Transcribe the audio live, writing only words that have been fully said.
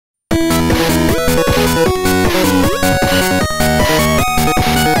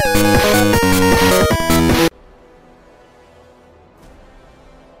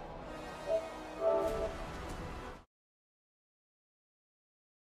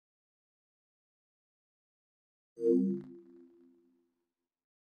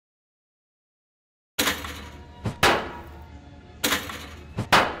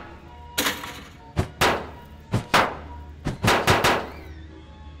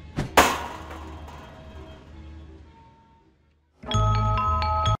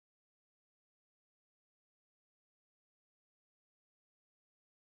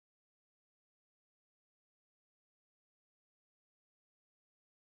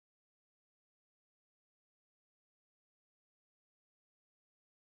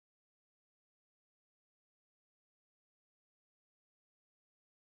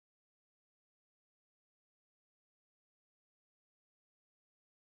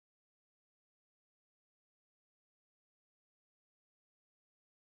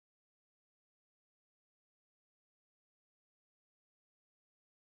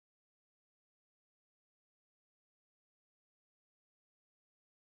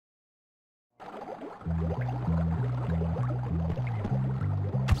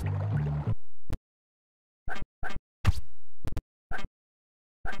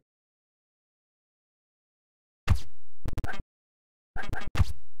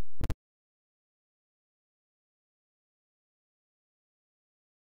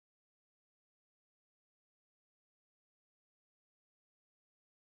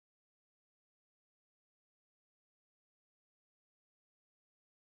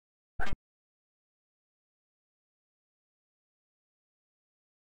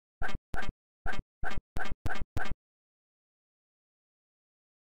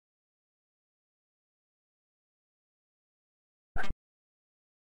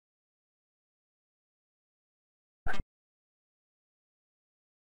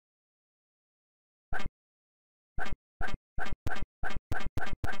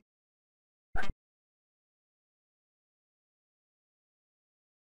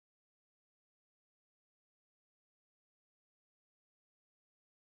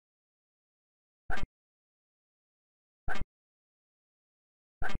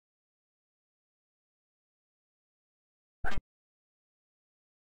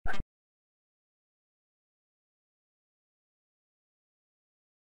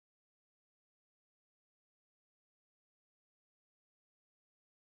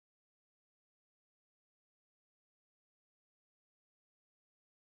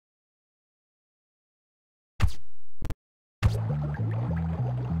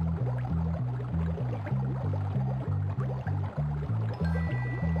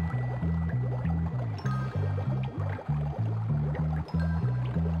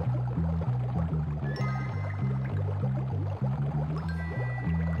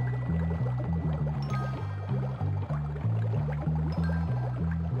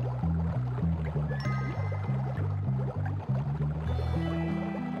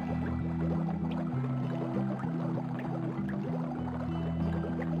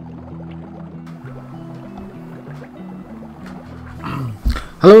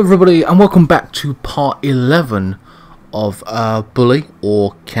Hello everybody and welcome back to part 11 of Bully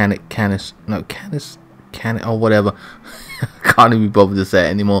or Canis or whatever. Can't even be bothered to say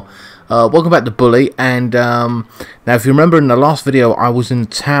it anymore. Welcome back to Bully, and now if you remember in the last video I was in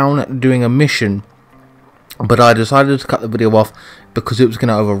town doing a mission, but I decided to cut the video off because it was going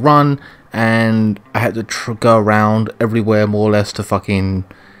to overrun and I had to go around everywhere more or less to fucking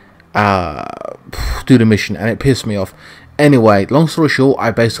do the mission, and it pissed me off. Anyway, long story short, I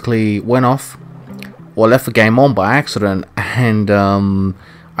basically went off or left the game on by accident, and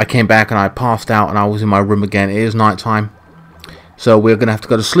I came back and I passed out and I was in my room again. It is night time, so we're gonna have to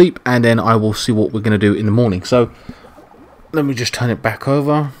go to sleep, and then I will see what we're gonna do in the morning. So let me just turn it back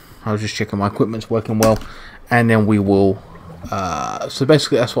over. I was just checking my equipment's working well, and then we will so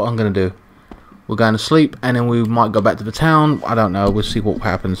basically that's what I'm gonna do. We're going to sleep, and then we might go back to the town. I don't know. We'll see what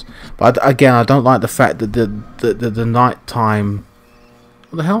happens. But again, I don't like the fact that the nighttime.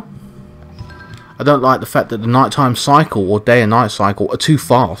 What the hell? I don't like the fact that the nighttime cycle or day and night cycle are too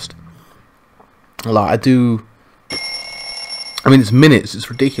fast. Like I do. I mean, it's minutes. It's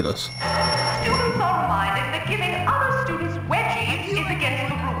ridiculous. Students are reminded that giving other students wedgies is against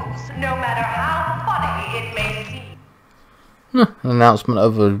the rules, no matter how funny it may seem. An announcement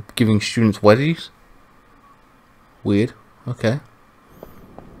of giving students wedgies. Weird. Okay.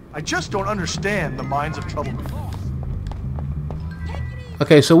 I just don't understand the minds of trouble.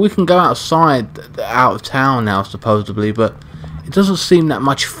 Okay, so we can go outside, out of town now, supposedly, but it doesn't seem that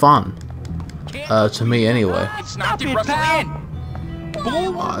much fun. To me anyway. It's not the Russell.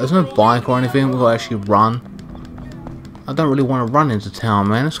 There's no bike or anything. We've got to actually run. I don't really want to run into town,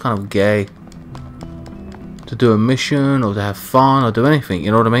 man. It's kind of gay. To do a mission or to have fun or do anything,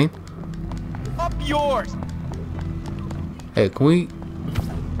 you know what I mean? Up yours. Hey, can we...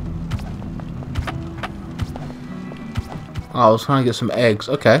 Oh, I was trying to get some eggs.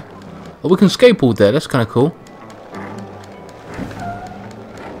 Okay. Well, we can skateboard there. That's kind of cool.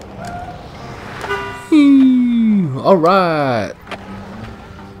 Alright.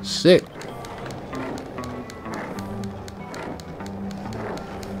 Sick.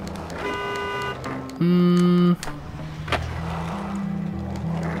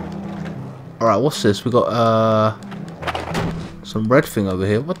 Alright, what's this? We got some red thing over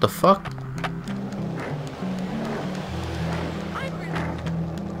here. What the fuck?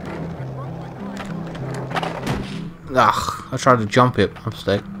 Ugh, I tried to jump it.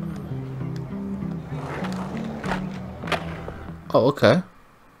 Mistake. Oh, okay.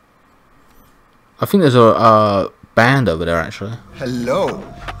 I think there's a band over there, actually. Hello.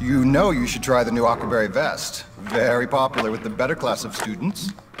 You know you should try the new Aquaberry vest. Very popular with the better class of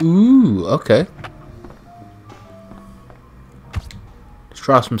students. Ooh, okay. Let's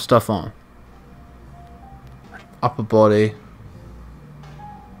try some stuff on. Upper body.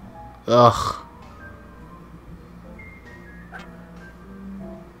 Ugh.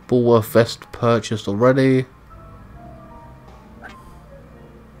 Bulworth vest purchased already.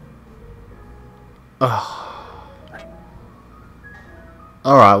 Ugh.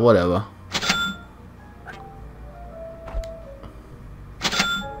 Alright, whatever.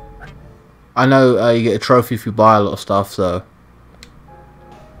 I know you get a trophy if you buy a lot of stuff, so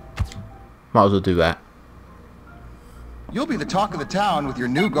might as well do that. You'll be the talk of the town with your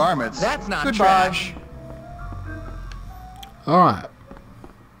new garments. That's not Goodbye. trash. Alright.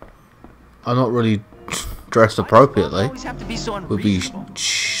 I'm not really dressed appropriately. Always have to be so Would be unreasonable.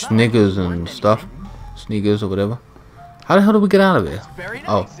 sniggers and stuff. Sneakers or whatever. How the hell do we get out of here? Very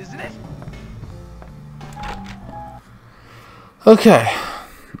Oh. nice, isn't it? Okay.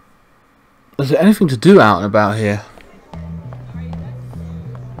 Is there anything to do out and about here?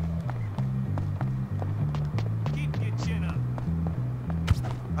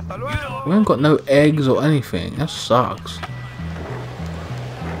 We haven't got no eggs or anything. That sucks.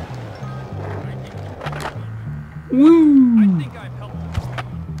 Woo!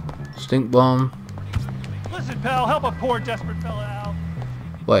 Stink bomb. Listen, pal, help a poor, desperate fella out.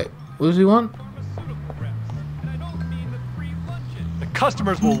 Wait, what does he want? The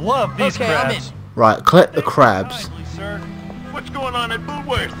customers will love these Okay, I'm crabs. Right, collect the crabs. Kindly, sir. What's going on at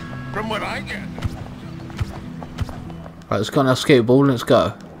Bulworth? From what I get. Right, let's go on our skateboard and let's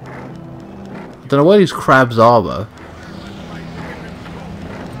go. I don't know where these crabs are though.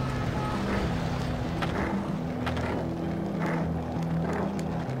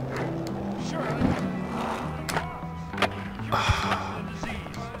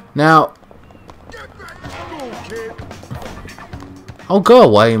 Now, I'll go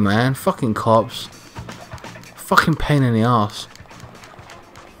away, man. Fucking cops. Fucking pain in the ass.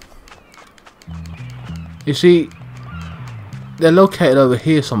 You see, they're located over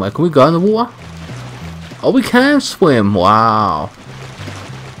here somewhere. Can we go in the water? Oh, we can swim. Wow.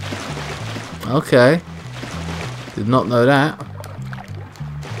 Okay. Did not know that.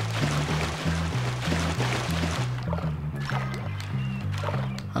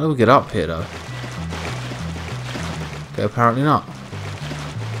 How do we get up here, though? Okay, apparently not.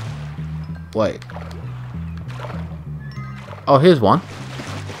 Wait. Oh, here's one.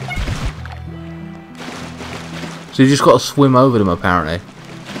 So you just got to swim over them, apparently.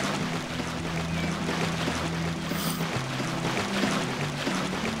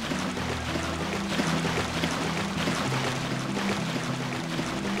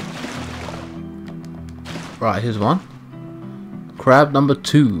 Right, here's one. Crab number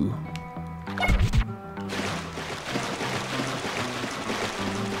 2.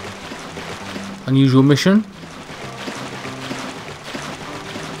 Unusual mission.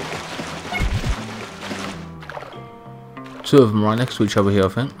 Two of them right next to each other here, I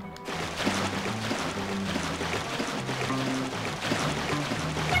think.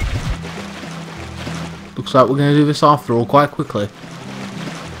 Looks like we're going to do this after all quite quickly.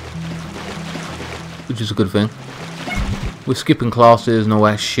 Which is a good thing. We're skipping classes and all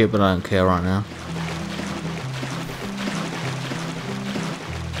that shit, but I don't care right now.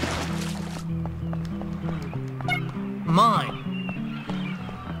 Mine.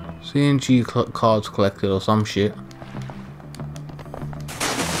 CNG cards collected or some shit.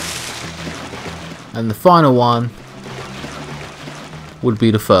 And the final one would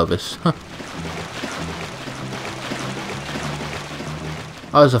be the furthest.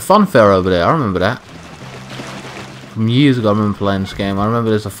 Oh, there's a fun fair over there. I remember that. From years ago, I remember playing this game. I remember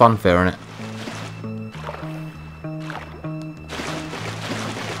there's a fun fair in it.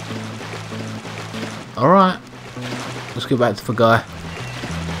 Alright. Let's get back to the guy.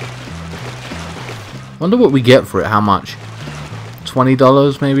 Wonder what we get for it. How much?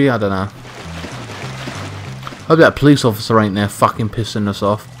 $20 maybe? I don't know. Hope that police officer ain't there fucking pissing us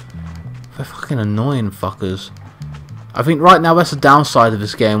off. They're fucking annoying fuckers. I think right now that's the downside of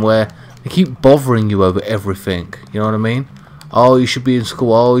this game, where they keep bothering you over everything. You know what I mean? Oh, you should be in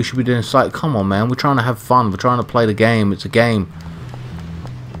school. Oh, you should be doing psych. Come on, man. We're trying to have fun. We're trying to play the game. It's a game.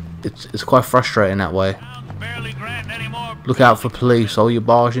 It's quite frustrating that way. Look out for police. Oh, you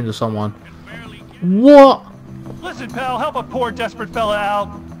barge into someone. What? Listen, pal, help a poor, desperate fella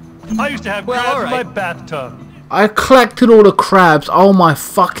out. I used to have crabs in my bathtub. I collected all the crabs. Oh my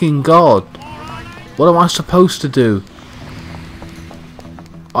fucking god. What am I supposed to do?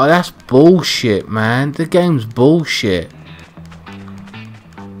 Oh, that's bullshit, man. The game's bullshit.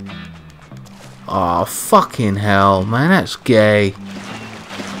 Oh, fucking hell, man. That's gay.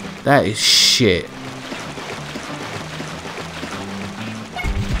 That is shit.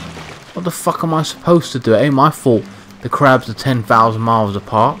 What the fuck am I supposed to do? It ain't my fault the crabs are 10,000 miles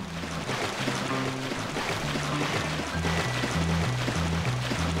apart.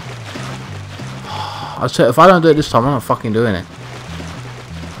 I said, if I don't do it this time, I'm not fucking doing it.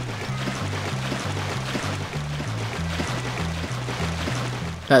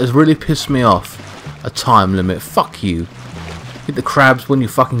 That has really pissed me off. A time limit. Fuck you. Hit the crabs when you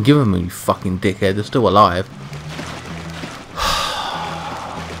fucking give them, you fucking dickhead. They're still alive.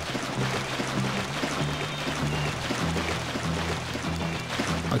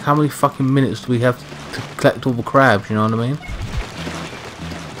 Like, how many fucking minutes do we have to collect all the crabs, you know what I mean?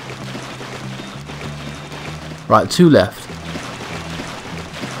 Right, 2 left.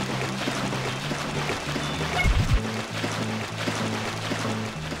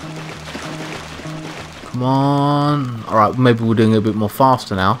 Come on. Alright, maybe we're doing it a bit more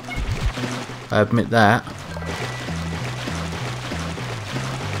faster now. I admit that.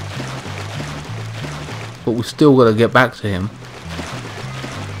 But we still got to get back to him.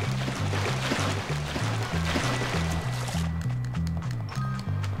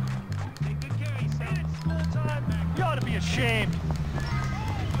 You ought to be ashamed.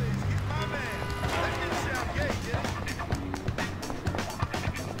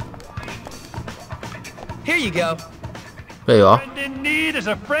 Here you go. There you are. Friend in need is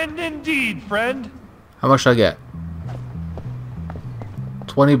a friend indeed, friend. How much should I get?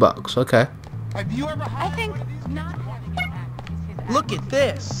 $20, okay. Have you ever I think not having an act is his Look at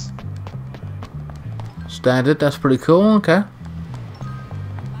this. Standard, that's pretty cool, okay.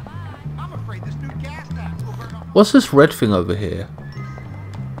 I'm afraid this new gas tax will burn up. What's this red thing over here?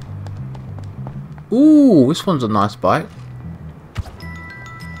 Ooh, this one's a nice bike.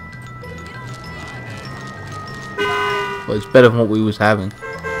 But it's better than what we was having.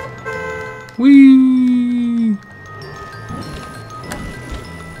 Whee!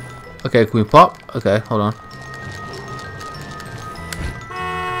 Okay, can we pop? Okay, hold on.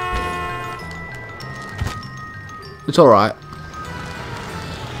 It's alright.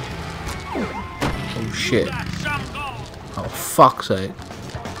 Oh shit. Oh fuck's sake.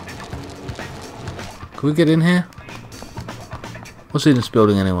 Can we get in here? What's in this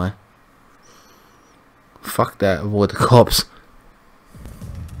building anyway? Fuck that, avoid the cops.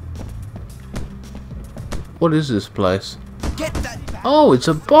 What is this place? Get that back. Oh, it's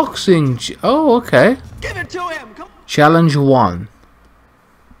a boxing. Oh, okay. Give it to him. Come Challenge 1.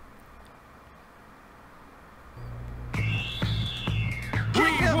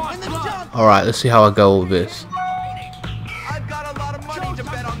 Alright, let's see how I go with this. I've got a lot of money to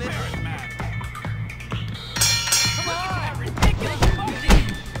bet on this.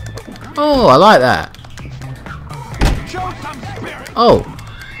 Oh, I like that. Oh,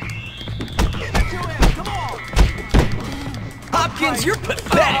 Hopkins, you're Oh,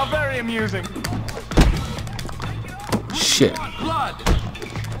 pathetic. very amusing. shit.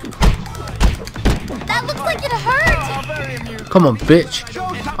 That looks like it hurt! Oh, very amusing. Come on, bitch.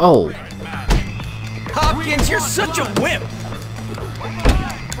 Oh, Hopkins, you're such a wimp.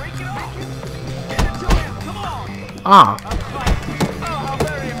 ah. Oh,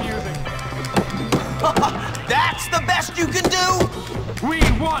 very amusing. That's the best you can do. We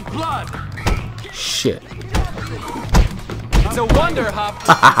want blood. Shit. It's a wonder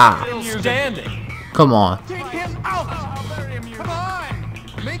Hopkins is still standing. Come on. Take him out. Oh, very amusing. Come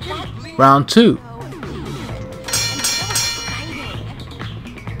on. Make him bleed. Round 2.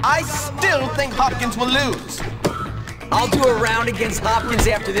 I still think Hopkins will lose. I'll do a round against Hopkins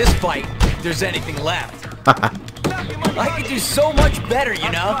after this fight, if there's anything left. I could do so much better, you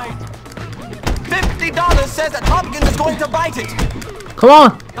know? $50 says that Hopkins is going to bite it. Come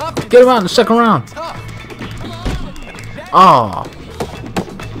on, get him out in the second round. Oh.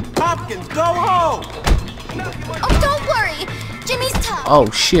 Hopkins, go home. Oh, don't worry. Jimmy's tough.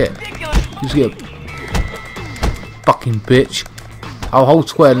 Oh shit. He's good. Fucking bitch. I'll hold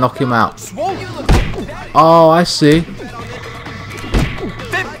square and knock him out. Oh, I see.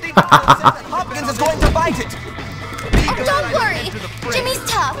 Hopkins is going to bite it. Oh, don't worry. Jimmy's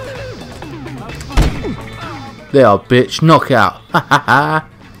tough. There, bitch. Knockout. Ha ha ha.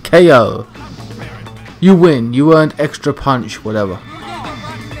 KO. You win. You earned extra punch. Whatever.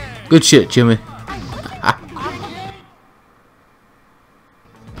 Good shit, Jimmy.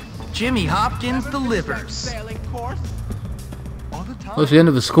 Jimmy Hopkins delivers. Well, it's the end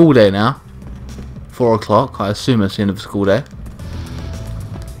of the school day now. 4 o'clock. I assume it's the end of the school day.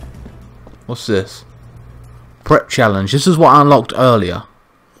 What's this? Prep challenge. This is what I unlocked earlier.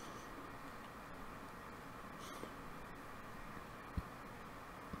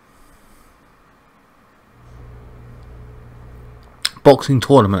 Boxing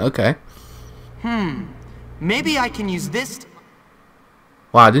tournament. Okay. Maybe I can use this.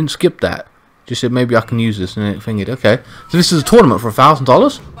 Wow, I didn't skip that. Just said maybe I can use this and it fingered. Okay. So this is a tournament for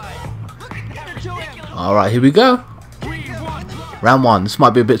 $1,000. Alright, here we go. Round 1. This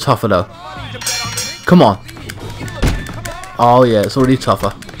might be a bit tougher though. Come on. Oh yeah, it's already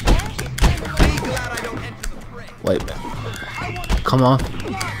tougher. Wait. Come on.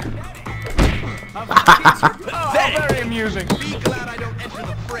 Very amusing.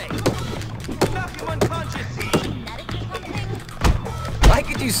 I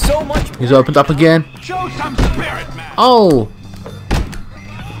could do so much. He's opened up again. Show some spirit, man. Oh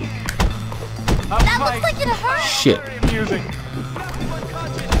That looks like it'll hurt. shit. Very amusing.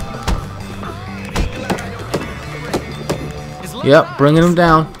 Yep, bringing him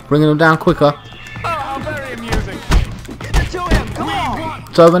down. Bringing him down quicker. Oh, very amusing. Get it to him. Come on.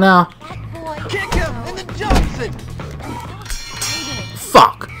 It's over now. Kick him and then Johnson.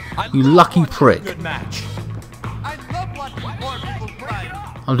 Fuck. You lucky prick. Good match. I love watching more people fight.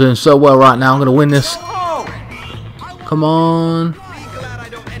 I'm doing so well right now. I'm gonna win this. Oh. Come on.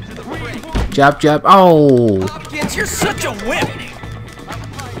 Jab, jab. Oh. Hopkins, you're such a whip.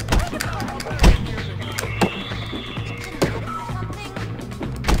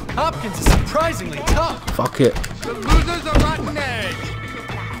 Hopkins is surprisingly tough. Fuck it. The losers are rotten eggs.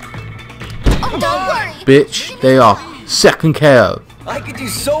 Oh, don't worry. Bitch. They are. Second KO. I could do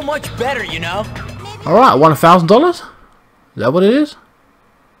so much better, you know? Alright, I won $1,000? Is that what it is?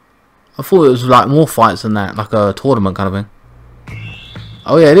 I thought it was like more fights than that. Like a tournament kind of thing.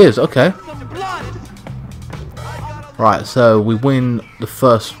 Oh yeah, it is. Okay. Right, so we win the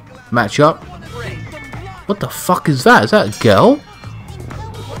first matchup. What the fuck is that? Is that a girl?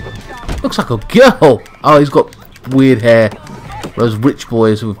 Looks like a girl. Oh, he's got weird hair. Those rich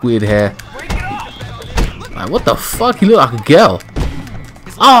boys with weird hair. Man, what the fuck? He look like a girl.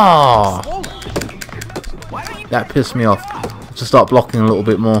 Oh, that pissed me off. To start blocking a little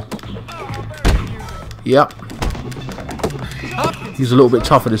bit more. Yep. He's a little bit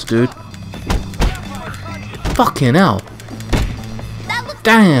tougher, this dude. Fucking hell.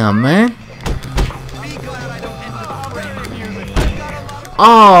 Damn, man.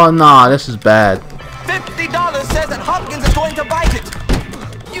 Oh, nah, this is bad. $50 says that Hopkins is going to bite it.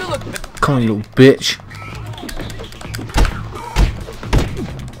 You look. Come on, you little bitch.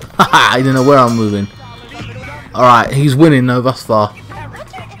 Haha, I didn't know where I'm moving. Alright, he's winning though thus far.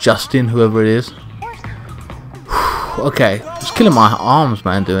 Justin, whoever it is. Okay, it's killing my arms,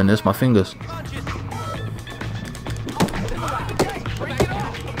 man, doing this, my fingers.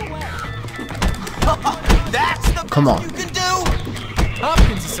 Come on. You can do.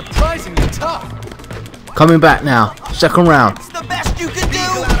 Hopkins is surprisingly tough. Coming back now. Second round. It's the best you can do.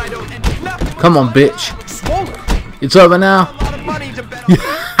 Come on, bitch. Swollen. It's over now.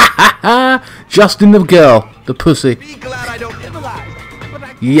 Justin the girl. The pussy.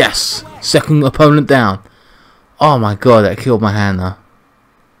 Yes. Second opponent down. Oh my god, that killed my hand though.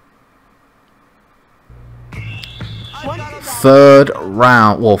 Third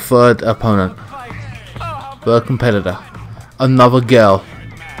round. Well, third opponent. Third competitor. Another girl.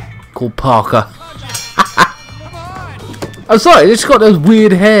 Called Parker. I'm sorry, it's got those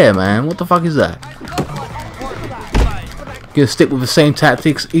weird hair, man. What the fuck is that? Gonna stick with the same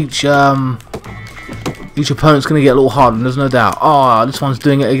tactics. Each opponent's gonna get a little harder, there's no doubt. Oh, this one's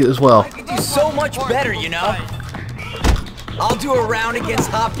doing it as well. I could do so much better, you know. I'll do a round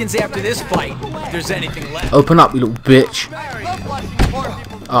against Hopkins after this fight, if there's anything left. Open up, you little bitch.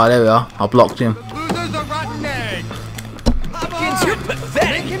 Oh, there we are. I blocked him. Losers a rotten egg. Hopkins, you're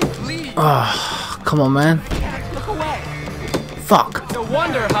pathetic. Oh, come on, man. Fuck. No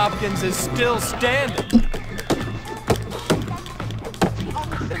wonder Hopkins is still standing.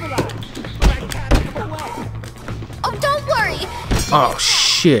 Oh, don't worry. Oh,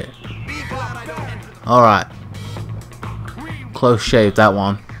 shit. Alright. Close shave, that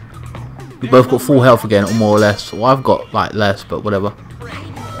one. We both got full health again, or more or less. Well, I've got, like, less, but whatever.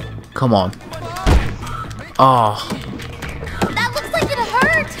 Come on. Oh. That looks like it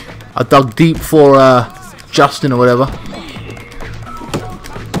hurt. I dug deep for, Justin or whatever.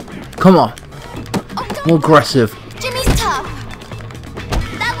 Come on. Oh, don't More aggressive. Jimmy's tough.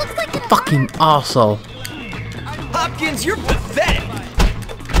 That looks like it Fucking arsehole. Hopkins, you're pathetic.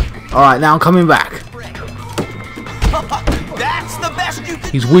 Alright, now I'm coming back. That's the best you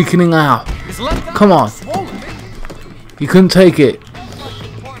can He's weakening out. Come on. He couldn't take it.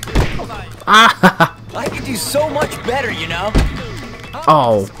 Ah! I could do so much better, you know?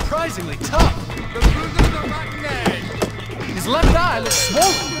 Oh. Surprisingly tough. The losers a rotten egg. His left eye looks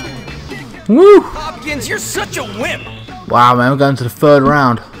swollen. Woo! Hopkins, you're such a wimp. Wow, man, we're going to the third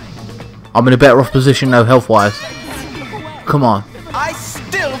round. I'm in a better off position though, health-wise. Come on. I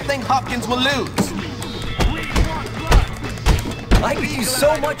still think Hopkins will lose. I could do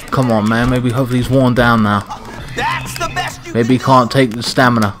so much. Come on, man. Maybe hopefully he's worn down now. That's the best you Maybe he can't take the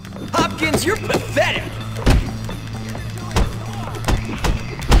stamina. Hopkins, you're pathetic.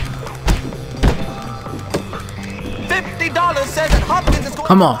 $50 says that Hopkins is going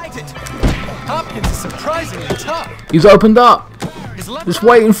Come to on. fight it. Hopkins is surprisingly tough. He's opened up. His left Just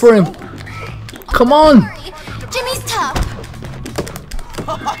waiting for him. Come on. worry. Jimmy's tough.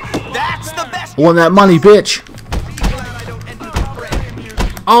 That's the best. I want that money, bitch.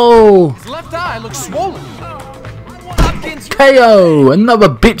 Oh. His left eye looks swollen. Hopkins, KO. Another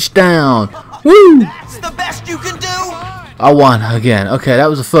bitch down. Woo. that's the best you can do. I won again. Okay, that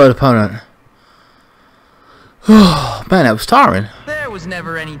was the third opponent. Man, that was tiring. There was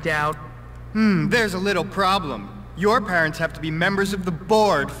never any doubt. There's a little problem. Your parents have to be members of the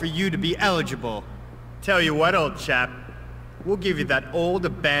board for you to be eligible. Tell you what, old chap. We'll give you that old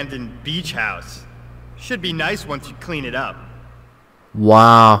abandoned beach house. Should be nice once you clean it up.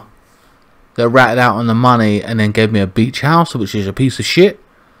 Wow. They ratted out on the money and then gave me a beach house, which is a piece of shit.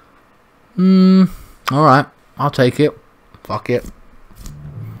 Alright. I'll take it. Fuck it.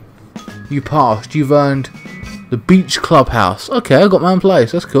 You passed. You've earned the beach clubhouse. Okay, I got my own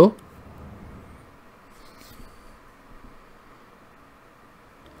place. That's cool.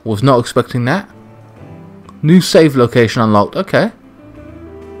 Was not expecting that. New save location unlocked. Okay.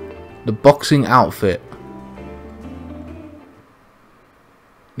 The boxing outfit.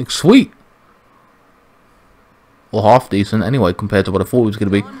 Looks sweet. Or half decent anyway compared to what I thought it was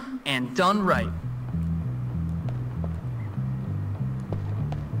going to be. And done right.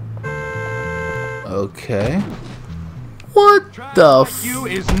 Okay. What the f... You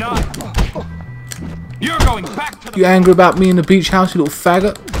is not. You're going back to the. You angry about me in the beach house, you little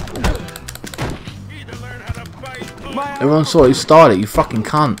faggot? Everyone saw you started, you fucking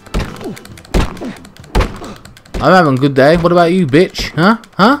cunt. I'm having a good day. What about you, bitch? Huh?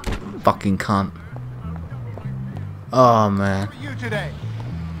 Huh? Fucking cunt. Oh, man.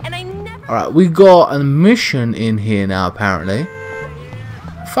 Alright, we got a mission in here now, apparently.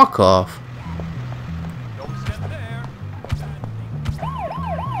 Fuck off.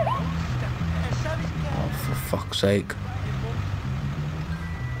 Oh, for fuck's sake.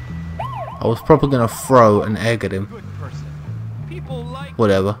 I was probably going to throw an egg at him.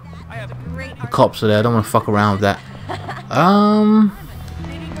 Whatever. The cops are there. I don't want to fuck around with that.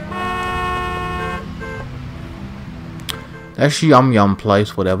 That's Yum Yum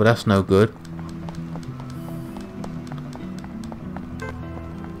place. Whatever. That's no good.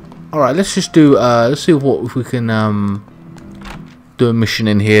 Alright, let's just do, let's see what if we can, do a mission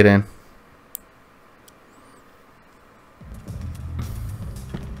in here then.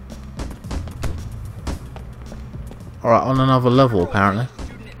 Alright, on another level apparently.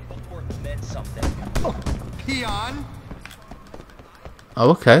 Peon,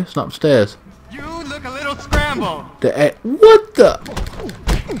 Oh, okay, it's not upstairs. you look a little scrambled. What the?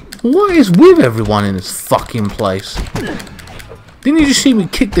 What is with everyone in this fucking place? Didn't you just see me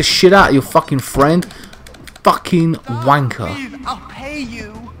kick the shit out of your fucking friend? Fucking wanker. Please, I'll pay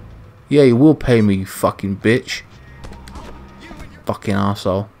you. Yeah, you will pay me, you fucking bitch. Fucking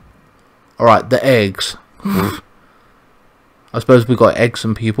arsehole. Alright, the eggs. I suppose we got eggs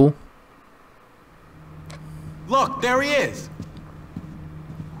and people. Look, there he is.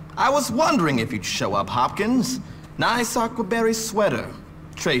 I was wondering if you'd show up, Hopkins. Nice aquaberry sweater.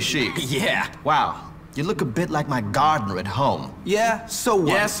 Très chic. Yeah. Wow. You look a bit like my gardener at home. Yeah, so what?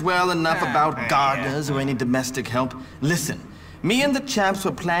 Yes, well, enough about gardeners or any domestic help. Listen, me and the chaps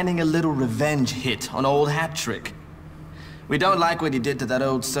were planning a little revenge hit on old Hat-Trick. We don't like what he did to that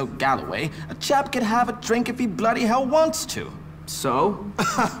old soak Galloway. A chap can have a drink if he bloody hell wants to. So?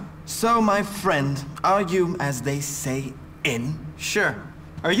 So, my friend, are you, as they say, in? Sure.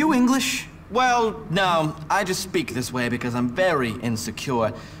 Are you English? Well, no, I just speak this way because I'm very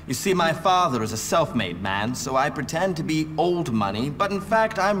insecure. You see, my father is a self-made man, so I pretend to be old money, but in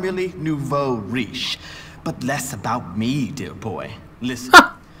fact, I'm really nouveau riche. But less about me, dear boy. Listen,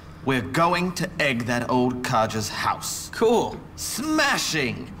 we're going to egg that old codger's house. Cool.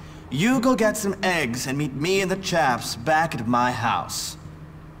 Smashing! You go get some eggs and meet me and the chaps back at my house.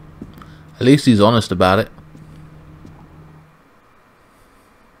 At least he's honest about it.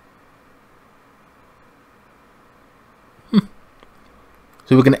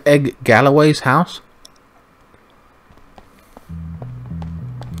 So we're going to egg Galloway's house?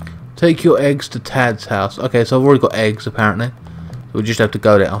 Take your eggs to Tad's house. Okay, so I've already got eggs, apparently. So we just have to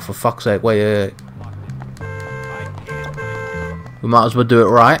go there. Oh, for fuck's sake. Wait. We might as well do it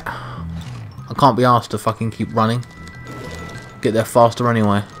right. I can't be asked to fucking keep running. Get there faster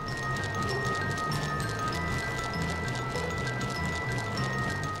anyway.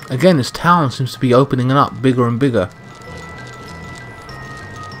 Again, this town seems to be opening up bigger and bigger.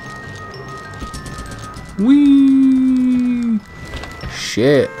 Whee!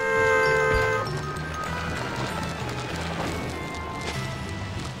 Shit.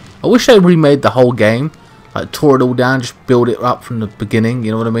 I wish they remade the whole game. Like, tore it all down, just build it up from the beginning,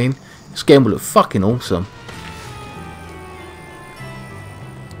 you know what I mean? This game would look fucking awesome.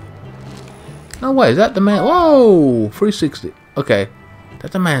 No way, is that the man? Whoa! 360. Okay.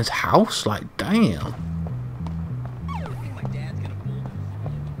 That's the man's house? Like, damn.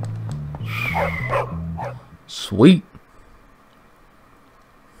 Sweet.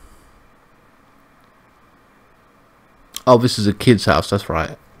 Oh, this is a kid's house, that's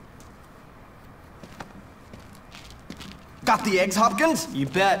right. Got the eggs, Hopkins? You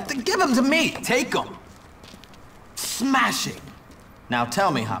bet. Then give them to me. Take them. Smashing. Now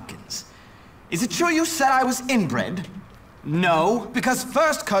tell me, Hopkins, is it true you said I was inbred? No. Because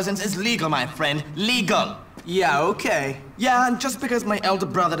first cousins is legal, my friend. Legal. Yeah, okay. Yeah, and just because my elder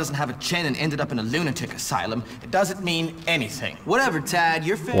brother doesn't have a chin and ended up in a lunatic asylum, it doesn't mean anything. Whatever, Tad.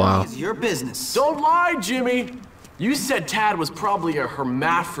 Your family is your business. Don't lie, Jimmy. You said Tad was probably a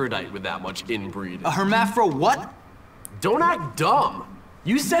hermaphrodite with that much inbreeding. A hermaphro what? Don't act dumb.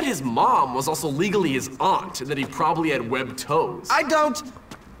 You said his mom was also legally his aunt and that he probably had webbed toes. I don't...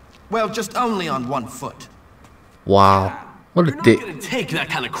 Well, just only on one foot. Wow. What a dick. You're not gonna take that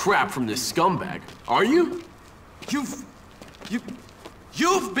kind of crap from this scumbag, are you?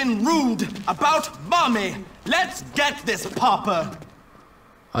 You've been rude about Mommy. Let's get this, Papa.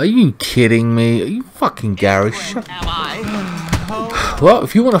 Are you kidding me? Are you fucking garish? Am I? Well,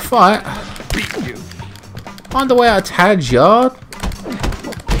 if you want to fight, find the way out of Tad's yard.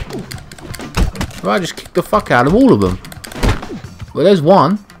 Right, just kick the fuck out of all of them. Well, there's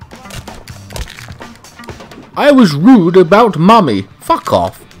one. I was rude about Mummy. Fuck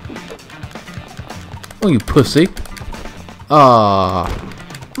off. Oh, you pussy. Ah,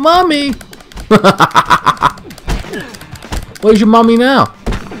 Mummy. Where's your mummy now?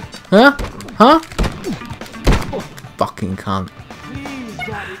 Huh? Huh? Fucking cunt.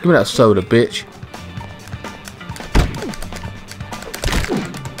 Give me that soda, bitch.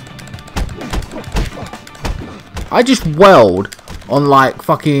 I just welled on like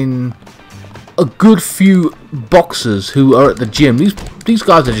fucking a good few boxers who are at the gym. These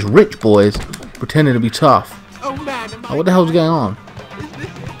guys are just rich boys pretending to be tough. Oh, what the hell's going on?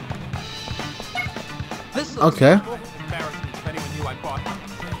 Okay.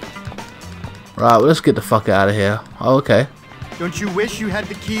 Right, well, let's get the fuck out of here. Oh, okay. Don't you wish you had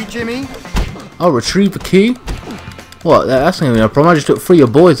the key, Jimmy? Oh, retrieve the key? What? That's not even a problem. I just took 3 of your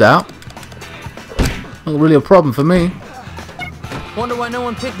boys out. Not really a problem for me. Wonder why no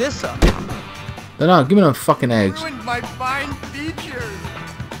one picked this up. No, give me them fucking eggs. Ruined my fine features.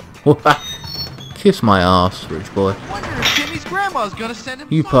 Kiss my ass, rich boy. Wonder if Jimmy's grandma's gonna send him.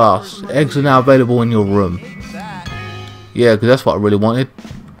 You pass. Eggs are now available in your room. Yeah, because that's what I really wanted.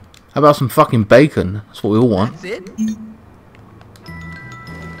 How about some fucking bacon? That's what we all want. That's it?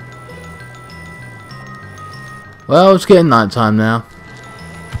 Well, it's getting night time now.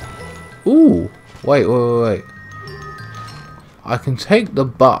 Ooh. Wait. I can take the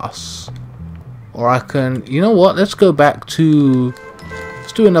bus. Or I can... You know what? Let's go back to...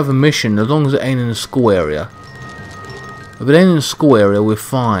 Let's do another mission, as long as it ain't in the school area. If it ain't in the school area, we're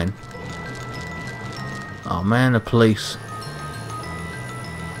fine. Oh man, the police.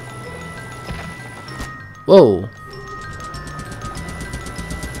 Whoa.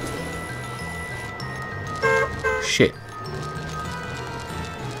 Shit.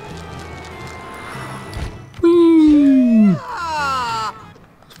 Whee!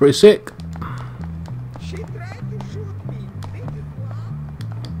 It's pretty sick.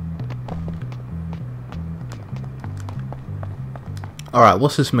 Alright,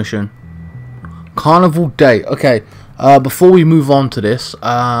 what's this mission? Carnival Day. Okay, before we move on to this,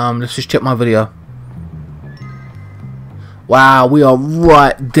 let's just check my video. Wow, we are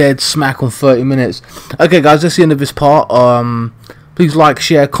right dead smack on 30 minutes. Okay guys, that's the end of this part. Please like,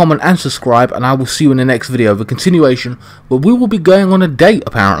 share, comment and subscribe, and I will see you in the next video. The continuation, where we will be going on a date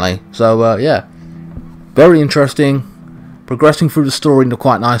apparently. So yeah, very interesting, progressing through the story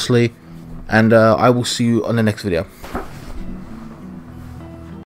quite nicely, and I will see you on the next video.